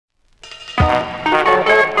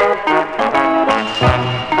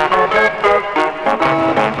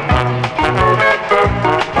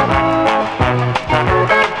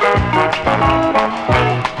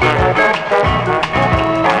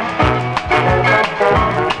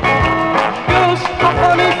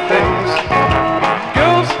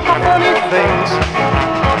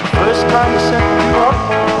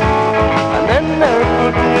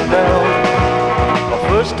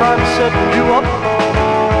setting you up,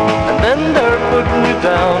 and then they're putting you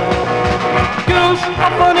down. Girls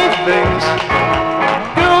are funny things.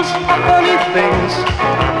 Girls are funny things.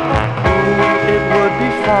 Ooh, it would be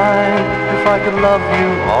fine if I could love you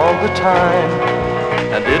all the time.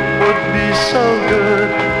 And it would be so good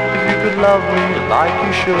if you could love me like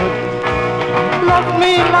you should. Love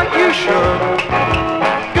me like you should.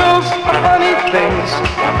 Girls are funny things.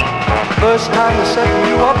 First time they're setting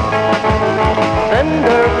you up, then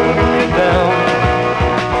they're putting you down.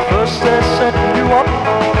 First they're setting you up,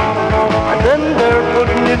 and then they're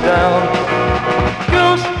putting you down.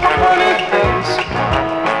 Girls are funny things.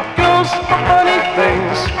 Girls are funny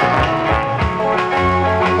things.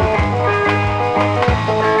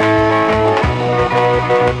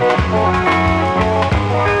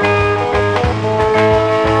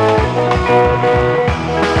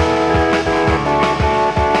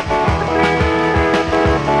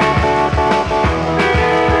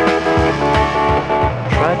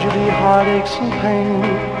 Tragedy, heartaches and pain,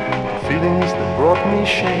 feelings that brought me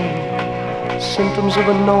shame, symptoms of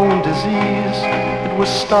a known disease. It was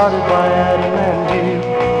started by Adam and Eve.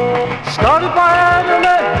 Started by Adam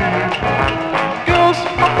and Eve. Girls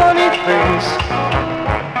are funny things.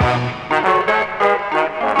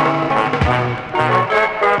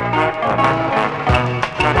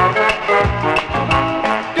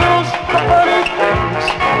 Girls are funny things.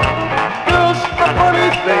 Girls are funny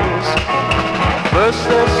things. First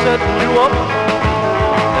they're setting you up,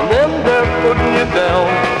 and then they're putting you down.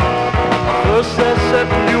 First they're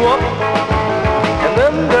setting you up, and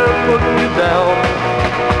then they're putting you down.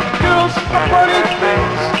 Girls are funny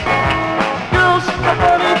things. Girls are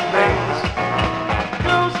funny things.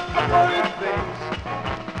 Girls are funny things.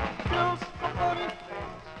 Girls are funny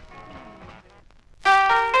things.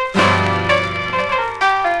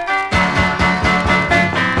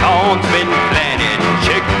 Corn's been planted,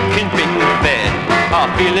 chicken's been fed. I'm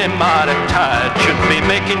feeling mighty tired, should be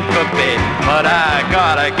making for bed. But I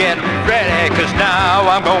gotta get ready, cause now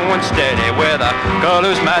I'm going steady with a girl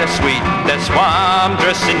who's mighty sweet. That's why I'm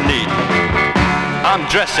dressing neat. I'm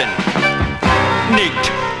dressing neat.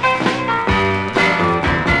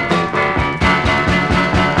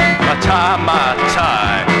 I tie my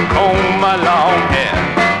tie, comb my long hair.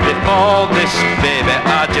 Before this baby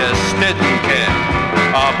I just didn't care.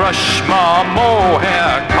 I brush my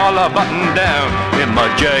mohair, collar button down. In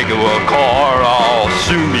my Jaguar car, I'll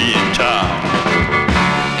soon be in town.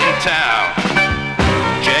 In town,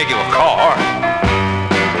 Jaguar car.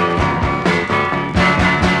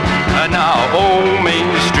 And now old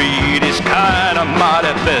Main Street is kinda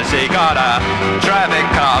mighty busy. Got a traffic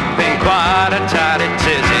cop in quite a tidy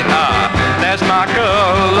tizzy. There's my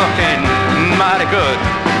girl looking mighty good.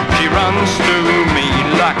 She runs through me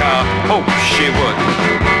like I hope she would.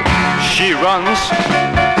 She runs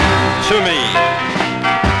to me.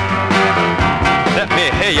 Let me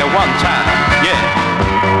hear you one time, yeah.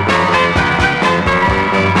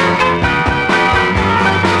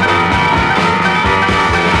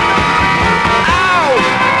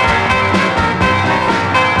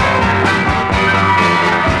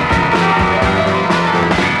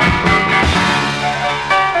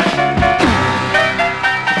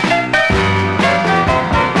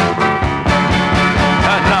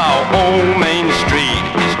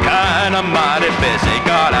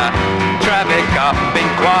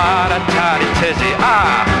 Quite a tidy tizzy.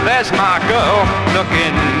 There's my girl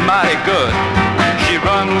looking mighty good. She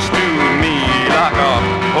runs to me like I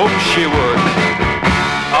hope she would.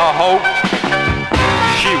 I hope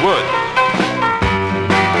she would.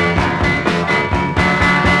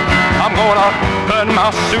 I'm gonna burn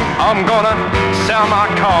my suit, I'm gonna sell my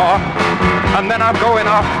car, and then I'm going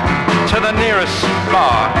off to the nearest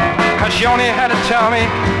bar. Cause she only had to tell me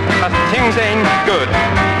that things ain't good.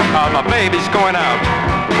 My baby's going out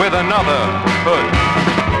with another hood.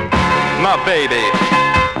 My baby,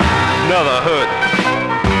 another hood.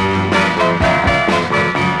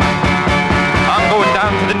 I'm going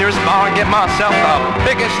down to the nearest bar and get myself the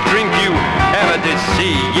biggest drink you ever did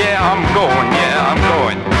see. Yeah, I'm going,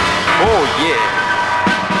 oh yeah.